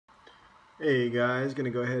Hey guys, gonna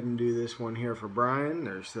go ahead and do this one here for Bryan.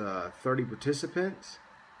 There's 30 participants.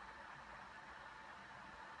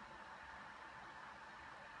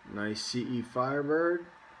 Nice CE Firebird.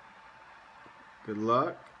 Good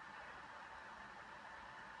luck.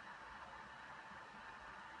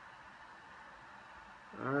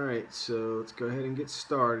 Alright, so let's go ahead and get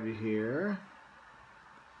started here.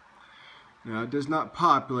 Now it does not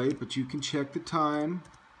populate, but you can check the time,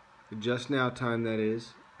 the just now time that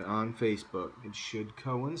is, on Facebook. It should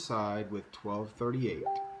coincide with 12:38.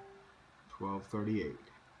 12:38.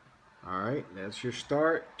 Alright, that's your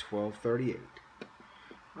start, 12:38.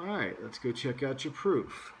 Alright, let's go check out your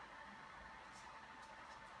proof.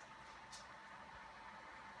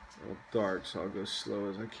 It's a little dark, so I'll go slow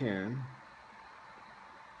as I can.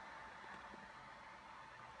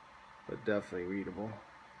 But definitely readable.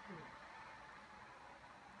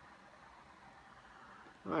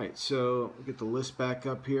 Alright, so we'll get the list back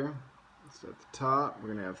up here. It's at the top. We're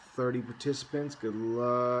going to have 30 participants. Good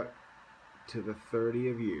luck to the 30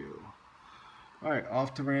 of you. Alright,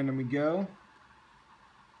 off to random we go.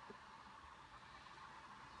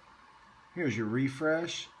 Here's your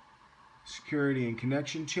refresh, security and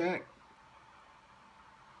connection check.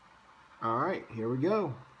 Alright, here we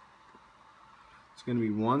go. It's going to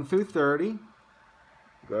be 1 through 30.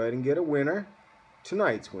 Go ahead and get a winner.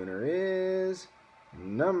 Tonight's winner is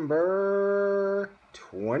number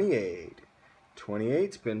 28.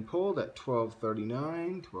 28's been pulled at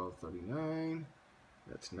 12:39. 12:39.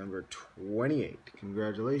 That's number 28.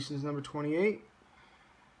 Congratulations, number 28.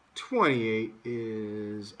 28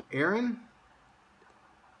 is Aaron.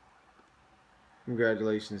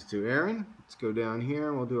 Congratulations to Aaron. Let's go down here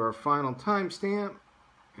and we'll do our final timestamp,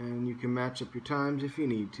 and you can match up your times if you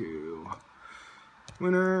need to.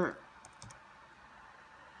 Winner.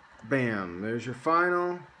 Bam, there's your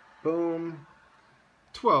final. Boom.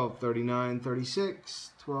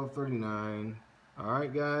 12:39:36. 12:39.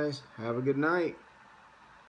 Alright guys, have a good night.